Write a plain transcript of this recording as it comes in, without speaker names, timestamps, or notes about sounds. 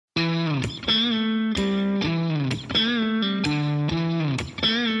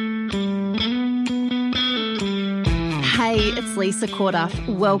it's Lisa Corduff.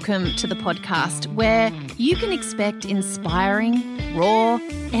 Welcome to the podcast where you can expect inspiring, raw,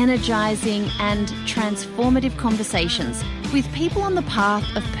 energising and transformative conversations with people on the path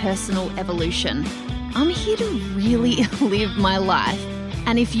of personal evolution. I'm here to really live my life,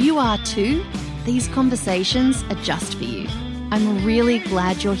 and if you are too, these conversations are just for you. I'm really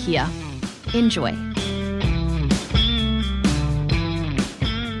glad you're here. Enjoy.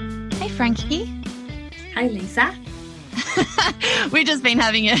 Hey, Frankie. Hi, Lisa. We've just been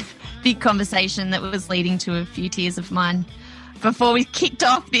having a big conversation that was leading to a few tears of mine before we kicked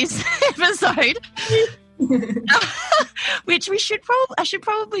off this episode, which I should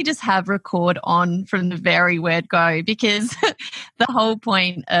probably just have record on from the very word go, because the whole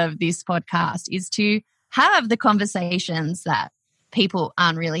point of this podcast is to have the conversations that people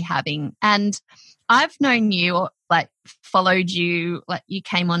aren't really having. And I've known you, followed you, you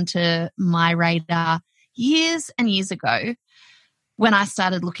came onto my radar years and years ago when I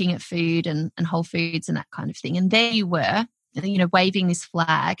started looking at food and whole foods and that kind of thing. And there you were, waving this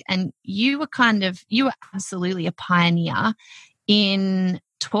flag, and you were absolutely a pioneer in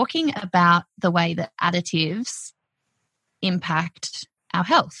talking about the way that additives impact our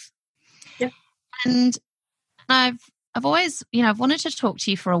health. Yeah. And I've always, I've wanted to talk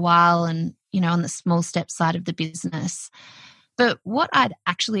to you for a while, and, on the small step side of the business. But what I'd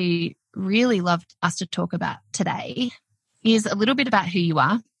actually really loved us to talk about today is a little bit about who you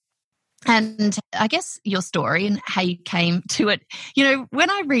are and I guess your story and how you came to it. When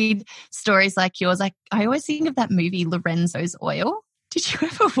I read stories like yours, I always think of that movie Lorenzo's Oil. Did you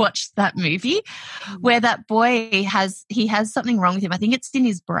ever watch that movie where that boy has something wrong with him? I think it's in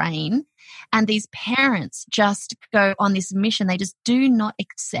his brain, and these parents just go on this mission. They just do not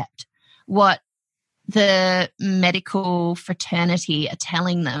accept what the medical fraternity are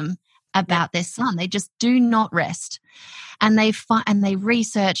telling them about their son. They just do not rest, and they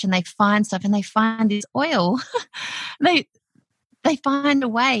research and they find stuff, and they find this oil. they find a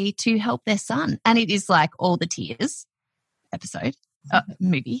way to help their son, and it is like all the tears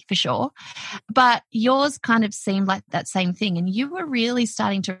movie for sure. But yours kind of seemed like that same thing, and you were really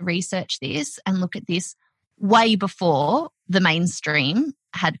starting to research this and look at this way before the mainstream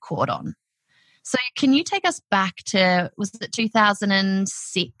had caught on. So can you take us back to, was it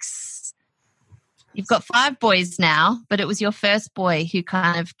 2006? You've got 5 boys now, but it was your first boy who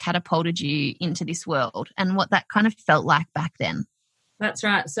kind of catapulted you into this world, and what that kind of felt like back then. That's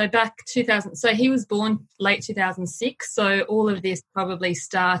right. So back 2000, so he was born late 2006. So all of this probably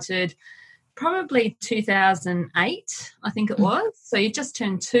started 2008, I think it was. So he just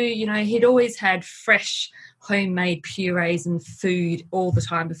turned 2. He'd always had fresh homemade purees and food all the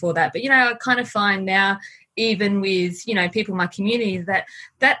time before that. But, I kind of find now, even with, people in my community, that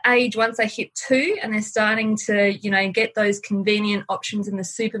age, once they hit 2 and they're starting to, get those convenient options in the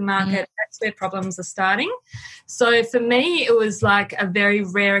supermarket, that's where problems are starting. So for me, it was like a very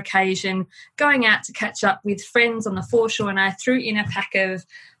rare occasion going out to catch up with friends on the foreshore, and I threw in a pack of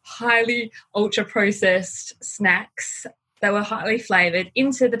highly ultra-processed snacks that were highly flavoured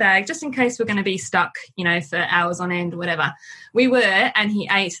into the bag, just in case we're going to be stuck, for hours on end or whatever. We were, and he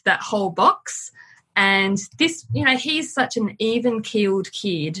ate that whole box. And this, he's such an even-keeled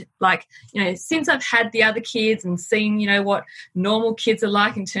kid. Since I've had the other kids and seen, what normal kids are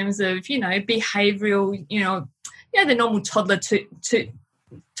like in terms of, behavioural, the normal toddler to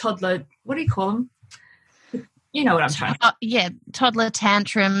toddler, what do you call them? You know what I'm trying to say. Toddler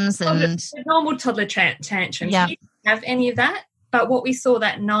tantrums and normal toddler tantrums. Yeah. He didn't have any of that. But what we saw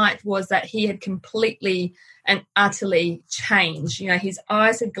that night was that he had completely and utterly changed. His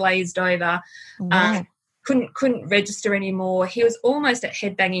eyes had glazed over, couldn't register anymore. He was almost at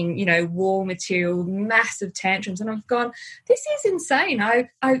headbanging, wall material, massive tantrums. And I've gone, this is insane. I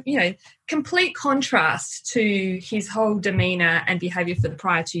complete contrast to his whole demeanour and behaviour for the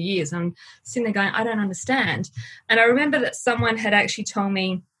prior 2 years. I'm sitting there going, I don't understand. And I remember that someone had actually told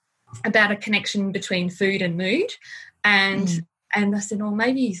me about a connection between food and mood, and I said, well,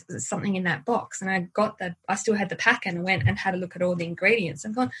 maybe there's something in that box. And I still had the pack, and I went and had a look at all the ingredients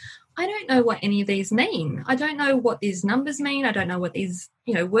and gone, I don't know what any of these mean. I don't know what these numbers mean. I don't know what these,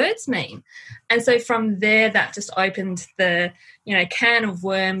 words mean. And so from there, that just opened the, can of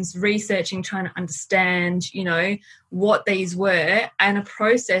worms, researching, trying to understand, what these were, and a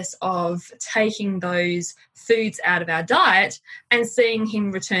process of taking those foods out of our diet and seeing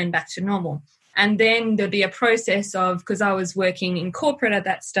him return back to normal. And then there'd be a process of, because I was working in corporate at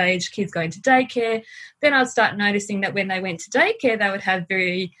that stage, kids going to daycare, then I'd start noticing that when they went to daycare, they would have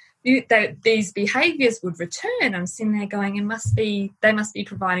very these behaviours would return. I'm sitting there going, they must be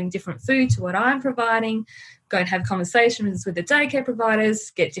providing different food to what I'm providing. Go and have conversations with the daycare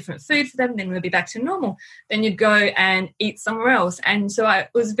providers, get different food for them, then we'll be back to normal. Then you'd go and eat somewhere else. And so it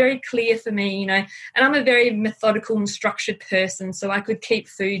was very clear for me, and I'm a very methodical and structured person, so I could keep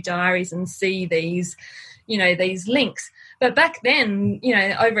food diaries and see these links. But back then,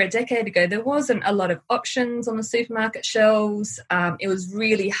 over a decade ago, there wasn't a lot of options on the supermarket shelves. It was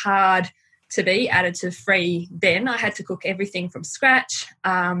really hard to be additive free then. I had to cook everything from scratch.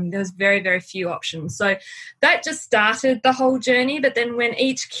 There was very, very few options. So that just started the whole journey. But then when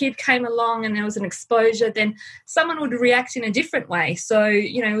each kid came along and there was an exposure, then someone would react in a different way. So,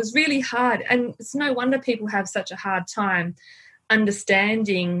 it was really hard. And it's no wonder people have such a hard time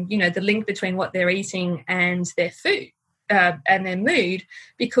understanding, the link between what they're eating and their food. And their mood,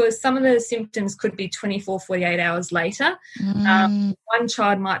 because some of the symptoms could be 24, 48 hours later. One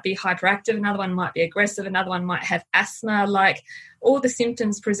child might be hyperactive, another one might be aggressive, another one might have asthma. Like, all the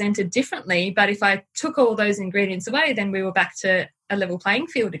symptoms presented differently, but if I took all those ingredients away, then we were back to a level playing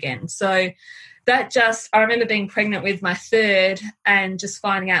field again. So I remember being pregnant with my third and just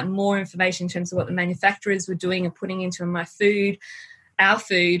finding out more information in terms of what the manufacturers were doing and putting into my food, our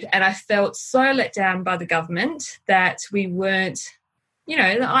food, and I felt so let down by the government that we weren't,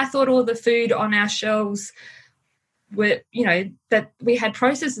 I thought all the food on our shelves were, that we had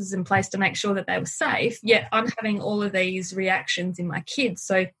processes in place to make sure that they were safe, yet I'm having all of these reactions in my kids.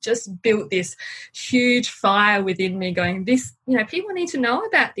 So just built this huge fire within me going, this, people need to know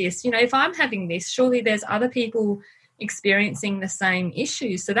about this. If I'm having this, surely there's other people experiencing the same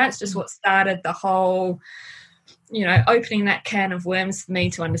issues. So that's just what started the whole, opening that can of worms for me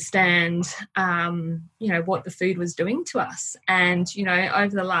to understand, what the food was doing to us. And,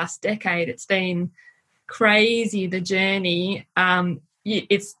 over the last decade, it's been crazy, the journey.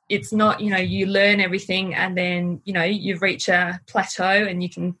 It's not, you learn everything and then, you reach a plateau and you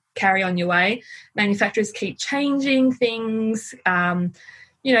can carry on your way. Manufacturers keep changing things.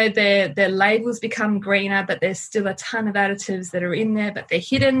 Their labels become greener, but there's still a ton of additives that are in there, but they're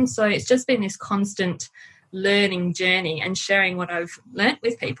hidden. So it's just been this constant learning journey and sharing what I've learnt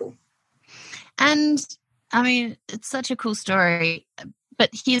with people. And I mean, it's such a cool story, but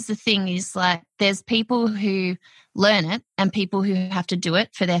here's the thing is, like, there's people who learn it and people who have to do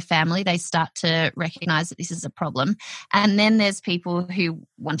it for their family. They start to recognize that this is a problem. And then there's people who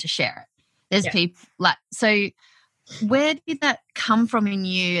want to share it. There's people so where did that come from in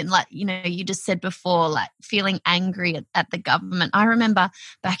you? And you just said before, feeling angry at the government. I remember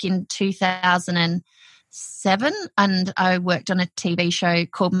back in 2007, and I worked on a TV show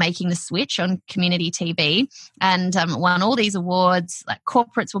called Making the Switch on community TV, and won all these awards. Like,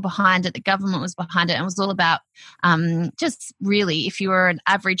 corporates were behind it, the government was behind it, and it was all about just really, if you were an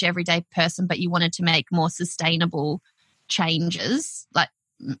average everyday person but you wanted to make more sustainable changes, like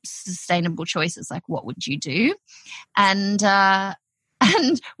sustainable choices, like what would you do? And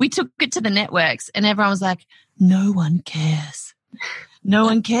we took it to the networks and everyone was like, no one cares. No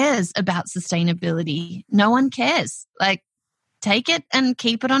one cares about sustainability. No one cares. Like, take it and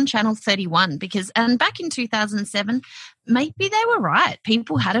keep it on Channel 31 and back in 2007, maybe they were right.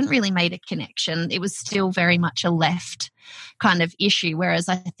 People hadn't really made a connection. It was still very much a left kind of issue, whereas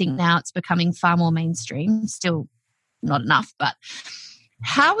I think now it's becoming far more mainstream. Still not enough, but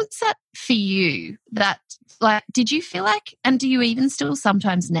how was that for you? Did you feel like, and do you even still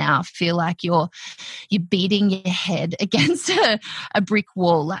sometimes now feel like you're beating your head against a brick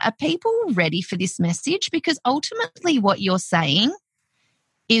wall? Are people ready for this message? Because ultimately what you're saying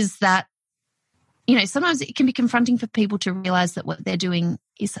is that, sometimes it can be confronting for people to realize that what they're doing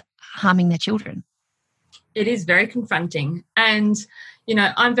is harming their children. It is very confronting. And,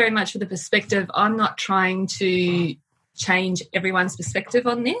 I'm very much with the perspective, I'm not trying to change everyone's perspective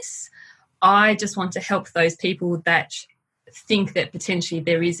on this. I just want to help those people that think that potentially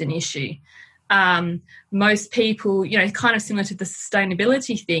there is an issue. Most people, kind of similar to the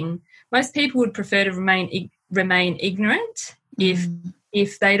sustainability thing, most people would prefer to remain ignorant.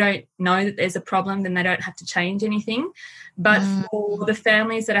 If they don't know that there's a problem, then they don't have to change anything. But for the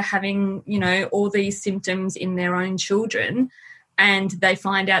families that are having, all these symptoms in their own children, and they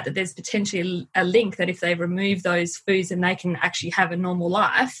find out that there's potentially a link that if they remove those foods and they can actually have a normal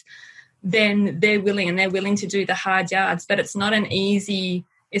life, then they're willing to do the hard yards. But it's not an easy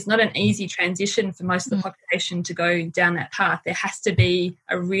transition for most of the population to go down that path. There has to be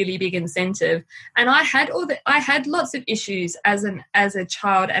a really big incentive. And I had lots of issues as a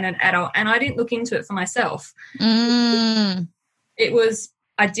child and an adult, and I didn't look into it for myself.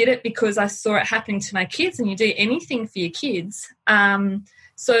 I did it because I saw it happening to my kids, and you do anything for your kids.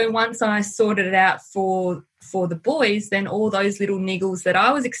 So once I sorted it out for the boys, then all those little niggles that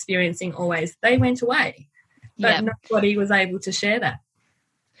I was experiencing always, they went away. But nobody was able to share that.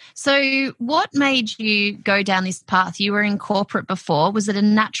 So what made you go down this path? You were in corporate before. Was it a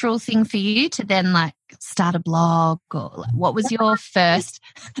natural thing for you to then like start a blog, or what was your first?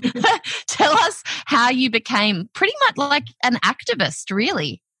 Tell us how you became pretty much like an activist,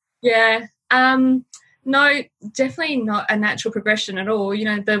 really. Yeah. No, definitely not a natural progression at all. You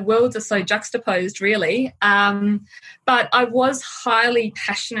know, the worlds are so juxtaposed, really. But I was highly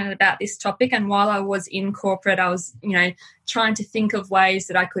passionate about this topic, and while I was in corporate, I was, you know, trying to think of ways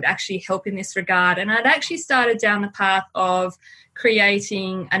that I could actually help in this regard. And I'd actually started down the path of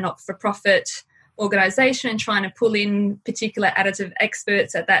creating a not-for-profit organisation and trying to pull in particular additive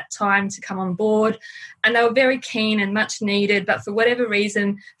experts at that time to come on board, and they were very keen and much needed, but for whatever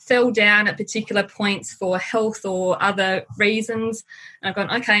reason fell down at particular points for health or other reasons. And I've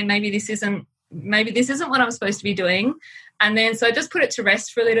gone, okay, maybe this isn't what I'm supposed to be doing. And then so I just put it to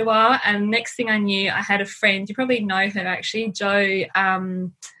rest for a little while, and next thing I knew, I had a friend, you probably know her actually, Jo the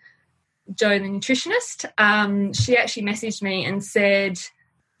nutritionist. She actually messaged me and said,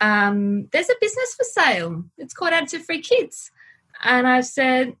 there's a business for sale. It's called Additive Free Kids. And I've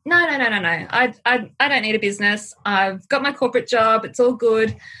said, no. I don't need a business. I've got my corporate job. It's all good.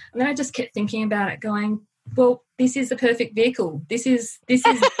 And then I just kept thinking about it, going, well, this is the perfect vehicle. This is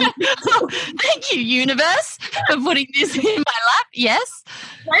Thank you, universe, for putting this in my lap. Yes.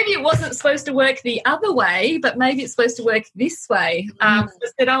 Maybe it wasn't supposed to work the other way, but maybe it's supposed to work this way. So I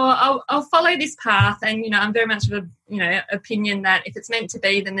said, I'll follow this path. And, you know, I'm very much of a, opinion that if it's meant to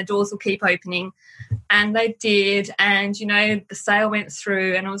be, then the doors will keep opening. And they did. And, you know, the sale went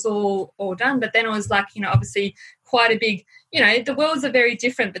through and it was all done. But then it was like, you know, obviously quite a big, you know, the worlds are very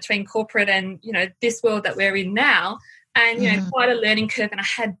different between corporate and, you know, this world that we're in now. And, you know, quite a learning curve. And I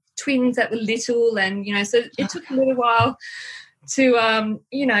had twins that were little, and, you know, so it took a little while to,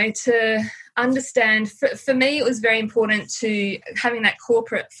 to understand. For me, it was very important to having that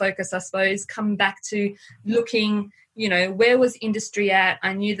corporate focus, I suppose, come back to looking, you know, where was industry at?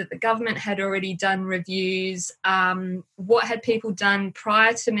 I knew that the government had already done reviews. What had people done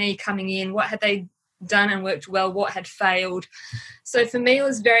prior to me coming in? What had they done and worked well? What had failed? So for me, it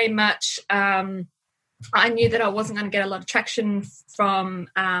was very much, I knew that I wasn't going to get a lot of traction from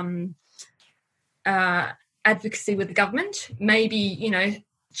advocacy with the government. Maybe, you know,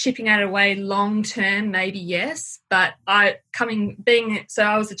 chipping out away long term, maybe yes. But I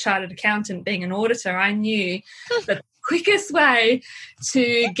was a chartered accountant, being an auditor, I knew that the quickest way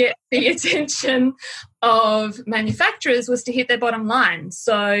to get the attention of manufacturers was to hit their bottom line.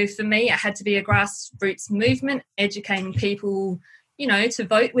 So for me, it had to be a grassroots movement, educating people, you know, to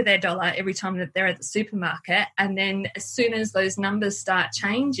vote with their dollar every time that they're at the supermarket. And then as soon as those numbers start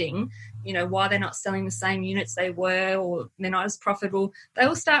changing, you know, why they're not selling the same units they were, or they're not as profitable, they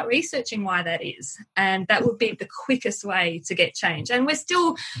will start researching why that is. And that would be the quickest way to get change. And we're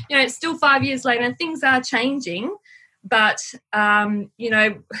still, you know, it's still 5 years later and things are changing. But, you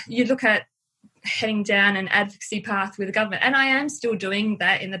know, you look at heading down an advocacy path with the government, and I am still doing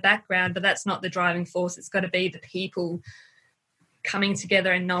that in the background, but that's not the driving force. It's got to be the people coming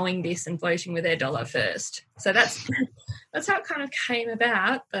together and knowing this and voting with their dollar first. So that's how it kind of came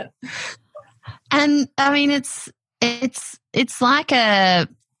about. But and I mean, it's like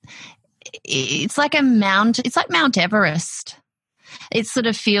Mount Everest. It sort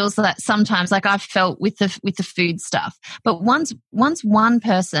of feels that sometimes, like I've felt with the food stuff. But once one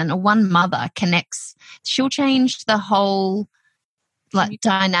person or one mother connects, she'll change the whole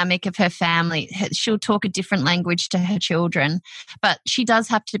dynamic of her family. She'll talk a different language to her children, but she does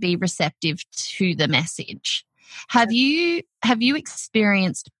have to be receptive to the message. Have you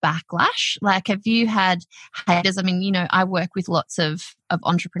experienced backlash? Like, have you had haters? I mean, you know, I work with lots of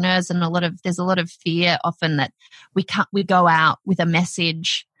entrepreneurs, and there's a lot of fear often that we go out with a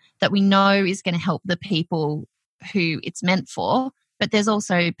message that we know is going to help the people who it's meant for, but there's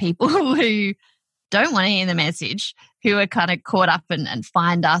also people who don't want to hear the message, who are kind of caught up and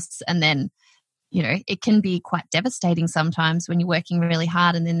find us. And then, you know, it can be quite devastating sometimes when you're working really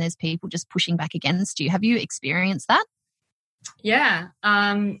hard and then there's people just pushing back against you. Have you experienced that? Yeah.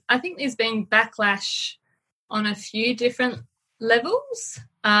 I think there's been backlash on a few different levels.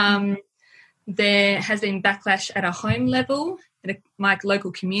 There has been backlash at a home level, at my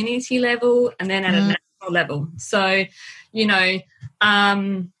local community level, and then at a national level. So, you know,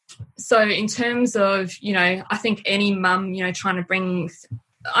 so in terms of, you know, I think any mum, you know, trying to bring,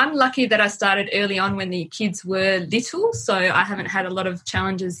 I'm lucky that I started early on when the kids were little, so I haven't had a lot of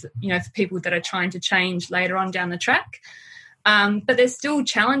challenges, you know, for people that are trying to change later on down the track. But there's still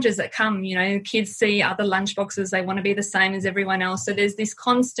challenges that come. You know, kids see other lunchboxes, they want to be the same as everyone else. So there's this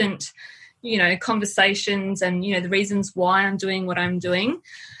constant, you know, conversations and, you know, the reasons why I'm doing what I'm doing.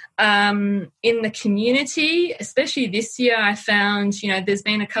 In the community, especially this year, I found, you know, there's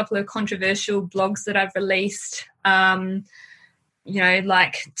been a couple of controversial blogs that I've released, you know,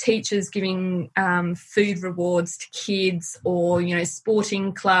 like teachers giving food rewards to kids, or, you know,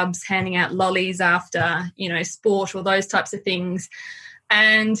 sporting clubs handing out lollies after, you know, sport, or those types of things.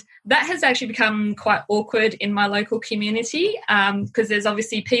 And that has actually become quite awkward in my local community, because there's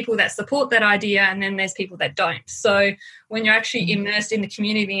obviously people that support that idea and then there's people that don't. So when you're actually immersed in the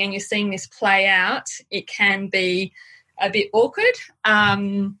community and you're seeing this play out, it can be a bit awkward.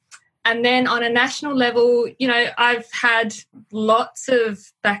 And then on a national level, you know, I've had lots of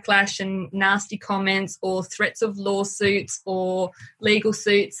backlash and nasty comments or threats of lawsuits or legal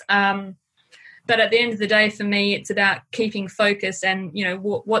suits. But at the end of the day, for me, it's about keeping focus and, you know,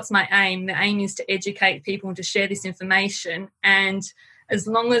 what's my aim? The aim is to educate people and to share this information. And as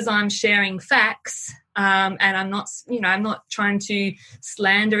long as I'm sharing facts, and I'm not, you know, I'm not trying to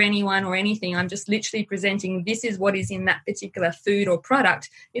slander anyone or anything. I'm just literally presenting this is what is in that particular food or product.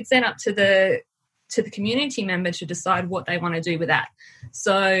 It's then up to the community member to decide what they want to do with that.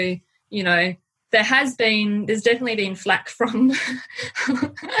 So, you know, there's definitely been flack from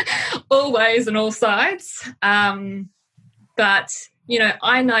all ways and all sides. But, you know,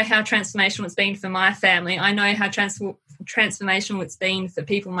 I know how transformational it's been for my family. I know how transformational it's been for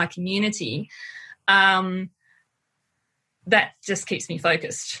people in my community. That just keeps me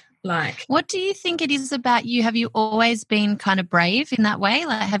focused. Like, what do you think it is about you? Have you always been kind of brave in that way?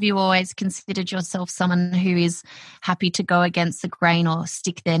 Like, have you always considered yourself someone who is happy to go against the grain or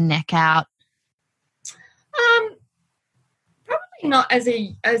stick their neck out? Probably not as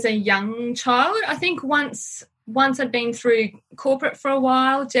a young child. I think once I'd been through corporate for a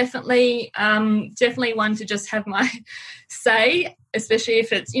while, definitely one to just have my say, especially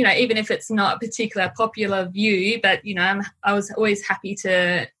if it's, you know, even if it's not a particular popular view, but, you know, I was always happy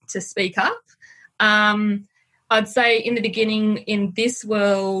to speak up. I'd say in the beginning in this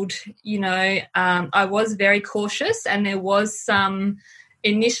world, you know, I was very cautious, and there was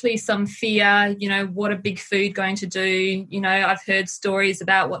initially some fear, you know, what are Big Food going to do? You know, I've heard stories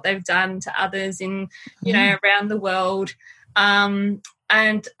about what they've done to others in, you know, around the world. And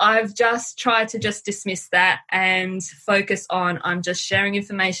I've just tried to just dismiss that and focus on I'm just sharing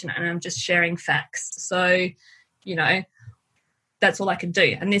information and I'm just sharing facts. So, you know, that's all I can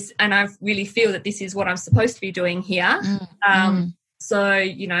do. And I really feel that this is what I'm supposed to be doing here. So,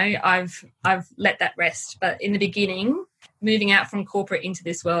 you know, I've let that rest. But in the beginning, moving out from corporate into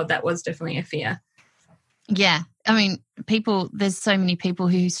this world, that was definitely a fear. Yeah. I mean, there's so many people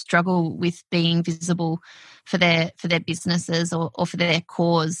who struggle with being visible for their businesses or for their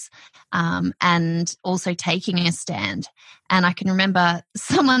cause, and also taking a stand. And I can remember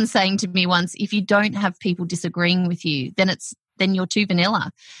someone saying to me once, if you don't have people disagreeing with you, then you're too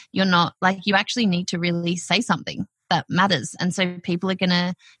vanilla. You're not, like, you actually need to really say something that matters. And so people are going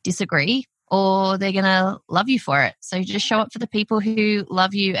to disagree, or they're going to love you for it. So just show up for the people who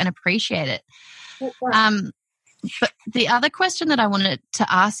love you and appreciate it. But the other question that I wanted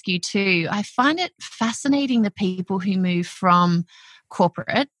to ask you too, I find it fascinating the people who move from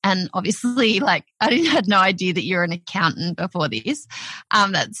corporate, and obviously, like, I had no idea that you're an accountant before this.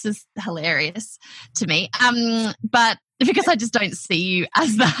 That's just hilarious to me. But because I just don't see you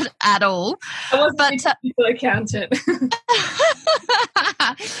as that at all. I wasn't an accountant.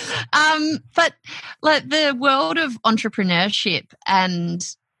 But like the world of entrepreneurship and,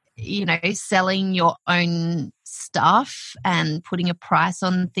 you know, selling your own stuff and putting a price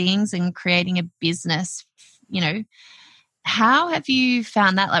on things and creating a business, you know, how have you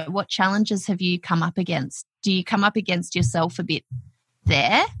found that? Like, what challenges have you come up against? Do you come up against yourself a bit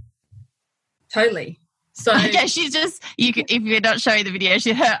there? Totally. So okay, she's just, if you're not showing the video,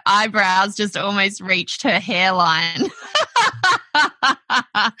 her eyebrows just almost reached her hairline.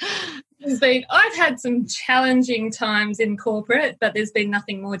 I've had some challenging times in corporate, but there's been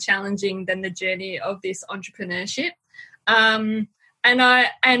nothing more challenging than the journey of this entrepreneurship. And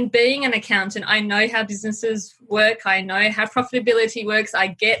being an accountant, I know how businesses work. I know how profitability works. I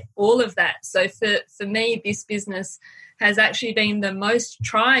get all of that. So for me, this business has actually been the most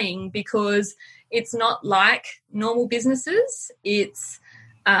trying, because it's not like normal businesses. It's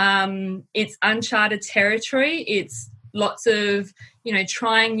uncharted territory. It's lots of, you know,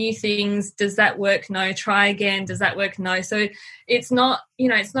 trying new things. Does that work? No. Try again. Does that work? No. So it's not, you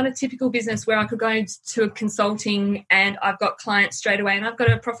know, it's not a typical business where I could go to a consulting and I've got clients straight away and I've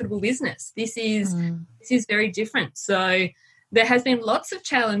got a profitable business. This is very different. So there has been lots of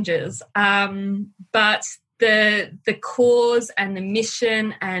challenges, but the cause and the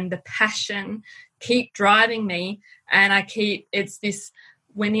mission and the passion keep driving me, and it's this,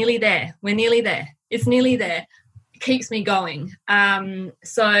 we're nearly there, it's nearly there. It keeps me going.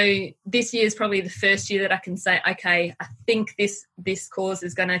 So this year is probably the first year that I can say, okay, I think this cause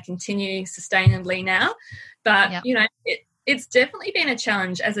is going to continue sustainably now. But, Yep. you know, it's definitely been a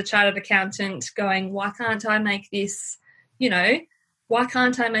challenge as a chartered accountant going, why can't I make this, you know, why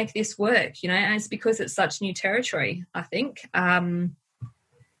can't I make this work? You know, and it's because it's such new territory, I think.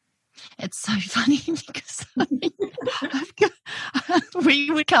 It's so funny because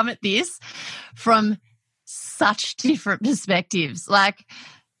we would come at this from such different perspectives. Like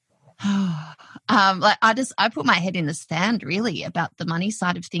I put my head in the sand really about the money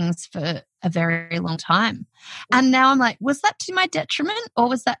side of things for a very long time. And now I'm like, was that to my detriment or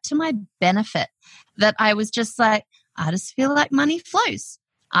was that to my benefit? That I was just like, I just feel like money flows.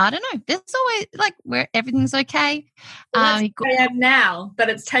 I don't know. There's always like where everything's okay. Well, that's where I am now, but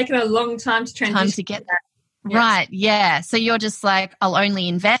it's taken a long time to transition. Time to get that. Yes. Right, yeah. So you're just like, I'll only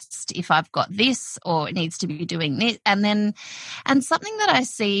invest if I've got this, or it needs to be doing this. And something that I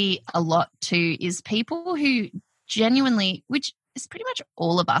see a lot too is people who genuinely, which is pretty much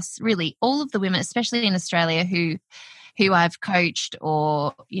all of us, really, all of the women, especially in Australia, who I've coached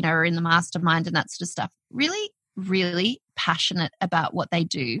or, you know, are in the mastermind and that sort of stuff, really, really passionate about what they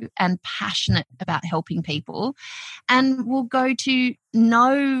do and passionate about helping people, and will go to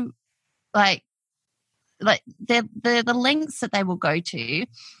no like the lengths that they will go to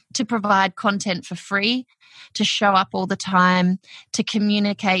provide content for free, to show up all the time, to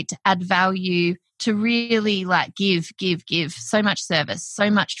communicate, to add value, to really like give so much service,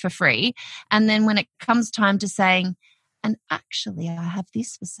 so much for free. And then when it comes time to saying, and actually I have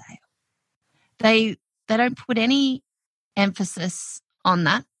this for sale, they don't put any emphasis on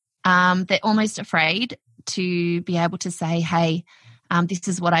that. They're almost afraid to be able to say, hey, this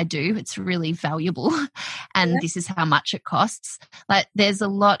is what I do. It's really valuable and this is how much it costs. Like there's a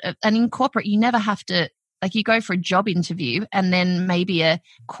lot of, and in corporate, you never have to, like you go for a job interview and then maybe a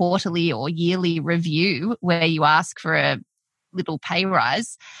quarterly or yearly review where you ask for a little pay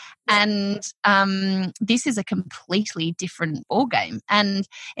rise. And this is a completely different ballgame. And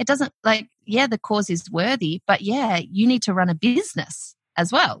it doesn't like, yeah, the cause is worthy, but yeah, you need to run a business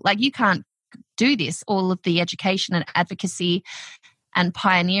as well. Like you can't do this, all of the education and advocacy and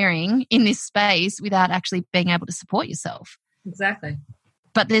pioneering in this space without actually being able to support yourself. Exactly.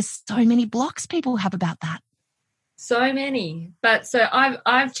 But there's so many blocks people have about that. So many. But so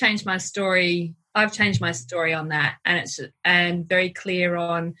I've changed my story. I've changed my story on that, and very clear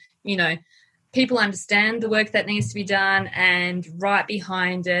on, you know, people understand the work that needs to be done and right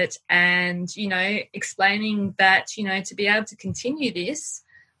behind it, and, you know, explaining that, you know, to be able to continue this,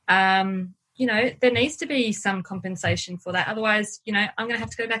 you know, there needs to be some compensation for that. Otherwise, you know, I'm going to have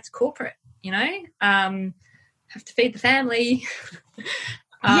to go back to corporate, you know, have to feed the family.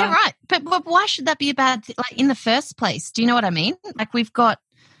 Yeah, right. But why should that be a bad thing? Like in the first place? Do you know what I mean? Like we've got,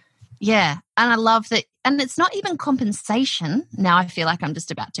 yeah. And I love that. And it's not even compensation. Now I feel like I'm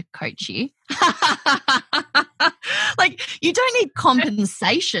just about to coach you. Like you don't need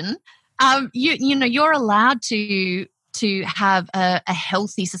compensation. You know, you're allowed to have a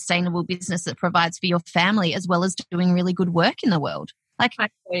healthy, sustainable business that provides for your family as well as doing really good work in the world. Like,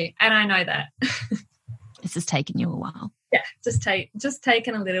 and I know that. This has taken you a while. Yeah, just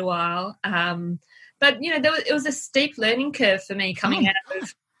taken a little while. But, you know, it was a steep learning curve for me coming out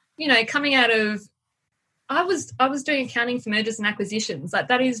of, I was doing accounting for mergers and acquisitions. Like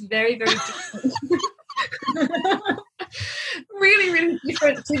that is very, very different. Really, really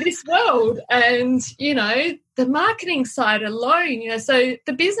different to this world. And, you know, the marketing side alone, you know, so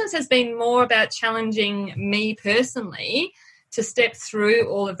the business has been more about challenging me personally to step through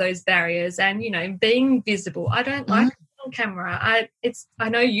all of those barriers and, you know, being visible. I don't like it on camera. I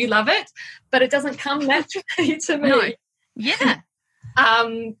know you love it, but it doesn't come naturally to me. No. Yeah.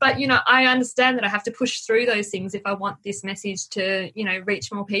 But, you know, I understand that I have to push through those things if I want this message to, you know,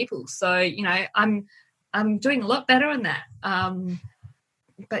 reach more people. So, you know, I'm doing a lot better on that.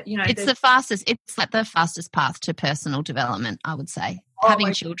 But, you know, it's like the fastest path to personal development, I would say.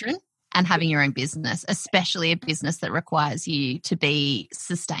 Having children and having your own business, especially a business that requires you to be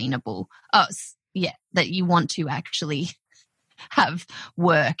sustainable. Oh, yeah, that you want to actually have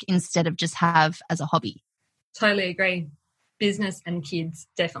work instead of just have as a hobby. Totally agree. Business and kids,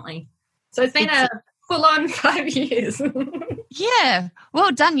 definitely. So it's been a full-on 5 years. Yeah.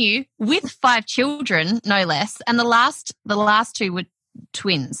 Well done you, with 5 children, no less. And the last 2 were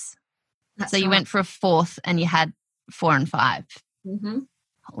twins. That's so you right. went for a 4th and you had 4 and 5. Mm-hmm.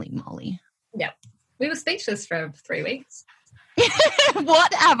 Holy moly. Yeah. We were speechless for 3 weeks.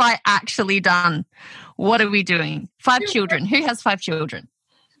 What have I actually done? What are we doing? 5 children. Who has 5 children?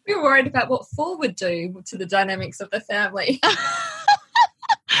 We were worried about what 4 would do to the dynamics of the family.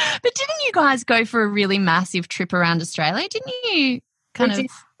 But didn't you guys go for a really massive trip around Australia? Didn't you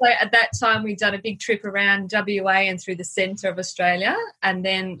So at that time, we'd done a big trip around WA and through the centre of Australia. And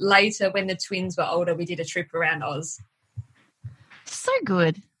then later, when the twins were older, we did a trip around Oz. So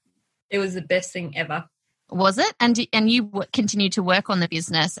good. It was the best thing ever. Was it? And you continue to work on the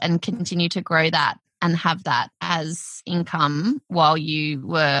business and continue to grow that and have that as income while you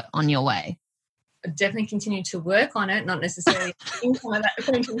were on your way? I definitely continued to work on it, not necessarily income at that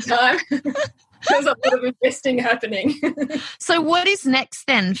point in time. There was a lot of investing happening. So what is next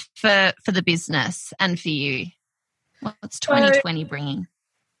then for the business and for you? What's 2020 bringing?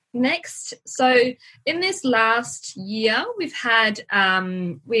 Next, so in this last year, we've had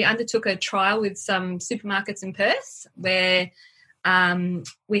we undertook a trial with some supermarkets in Perth where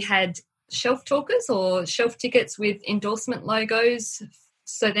we had shelf talkers or shelf tickets with endorsement logos.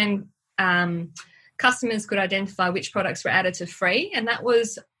 So then customers could identify which products were additive free, and that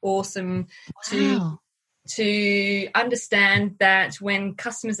was awesome. Wow. to understand that when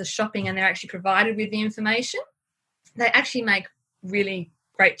customers are shopping and they're actually provided with the information, they actually make really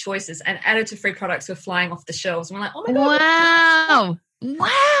great choices, and additive-free products were flying off the shelves. And we're like, oh, my God.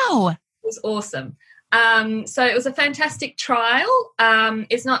 Wow. It was awesome. So it was a fantastic trial.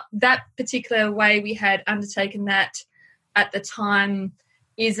 It's not that particular way we had undertaken that at the time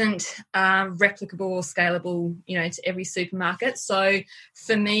isn't replicable or scalable, to every supermarket. So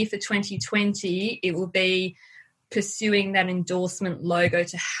for me, for 2020, it will be pursuing that endorsement logo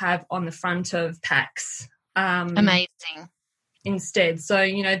to have on the front of packs. Amazing. Instead. So,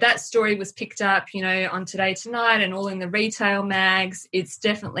 that story was picked up, on Today Tonight and all in the retail mags. It's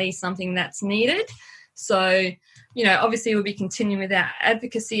definitely something that's needed. So, obviously we'll be continuing with our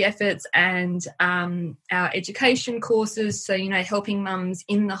advocacy efforts and our education courses. So, helping mums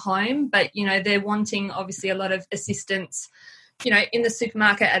in the home, but, they're wanting obviously a lot of assistance, in the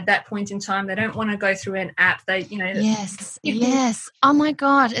supermarket at that point in time. They don't want to go through an app. They, Yes. Oh my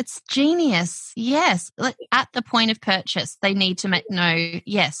God, it's genius. Yes. At the point of purchase, they need to know,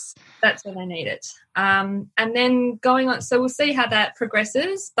 yes. That's when they need it. And then going on, so we'll see how that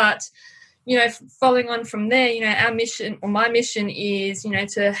progresses, but following on from there, our mission or my mission is,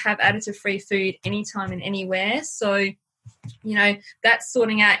 to have additive-free food anytime and anywhere. So, that's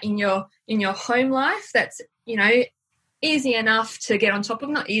sorting out in your home life. That's, easy enough to get on top of,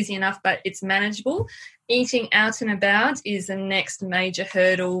 not easy enough, but it's manageable. Eating out and about is the next major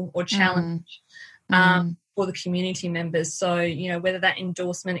hurdle or challenge for the community members. So, whether that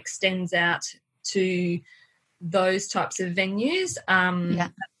endorsement extends out to those types of venues,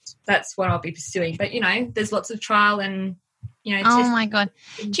 that's what I'll be pursuing. But, there's lots of trial and, oh my God.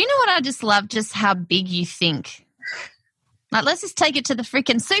 Do you know what I just love? Just how big you think. Like, let's just take it to the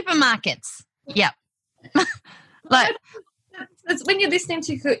freaking supermarkets. Yep. It's when you're listening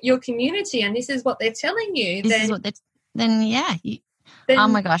to your community and this is what they're telling you. Oh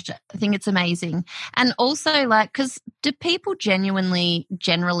my gosh, I think it's amazing. And also, because do people generally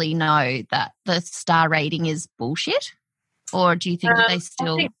know that the star rating is bullshit? Or do you think that they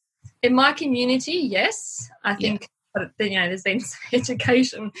still... In my community, yes. I think, but there's been some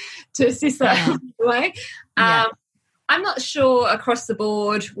education to assist that way. I'm not sure across the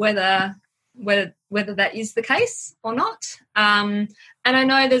board whether that is the case or not. And I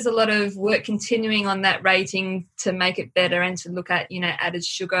know there's a lot of work continuing on that rating to make it better and to look at, added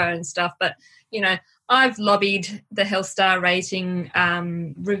sugar and stuff. But, I've lobbied the Health Star Rating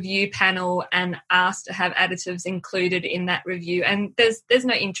review panel and asked to have additives included in that review. And there's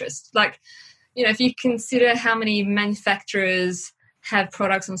no interest. If you consider how many manufacturers have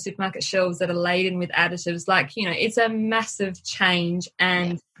products on supermarket shelves that are laden with additives, it's a massive change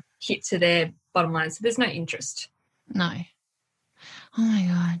and hit to their bottom line. So there's no interest. No. Oh my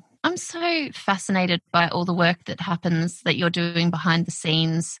God. I'm so fascinated by all the work that happens that you're doing behind the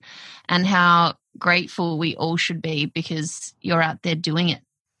scenes and how grateful we all should be because you're out there doing it.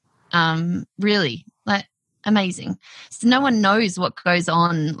 Really, amazing. So no one knows what goes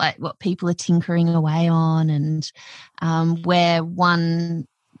on, what people are tinkering away on and where one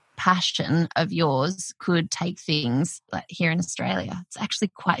passion of yours could take things here in Australia. It's actually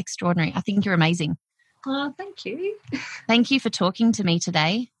quite extraordinary. I think you're amazing. Oh, thank you. Thank you for talking to me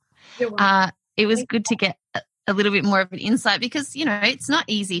today. You're welcome. It was good to get a little bit more of an insight because, it's not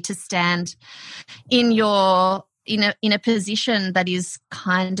easy to stand in a position that is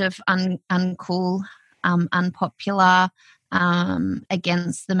kind of uncool unpopular,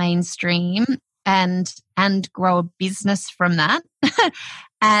 against the mainstream, and grow a business from that,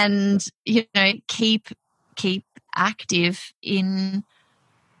 and keep active in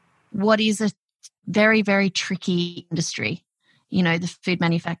what is a very, very tricky industry. The food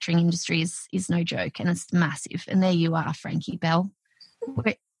manufacturing industry is no joke, and it's massive. And there you are, Frankie Bell.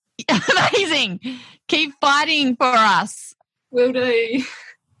 Amazing. Keep fighting for us. Will do.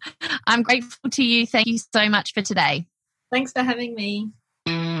 I'm grateful to you. Thank you so much for today. Thanks for having me.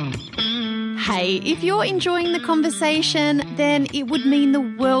 Hey, if you're enjoying the conversation, then it would mean the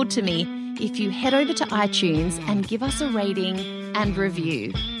world to me if you head over to iTunes and give us a rating and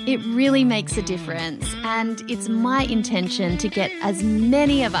review. It really makes a difference, and it's my intention to get as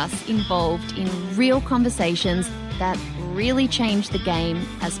many of us involved in real conversations that really change the game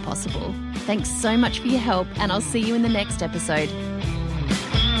as possible. Thanks so much for your help, and I'll see you in the next episode.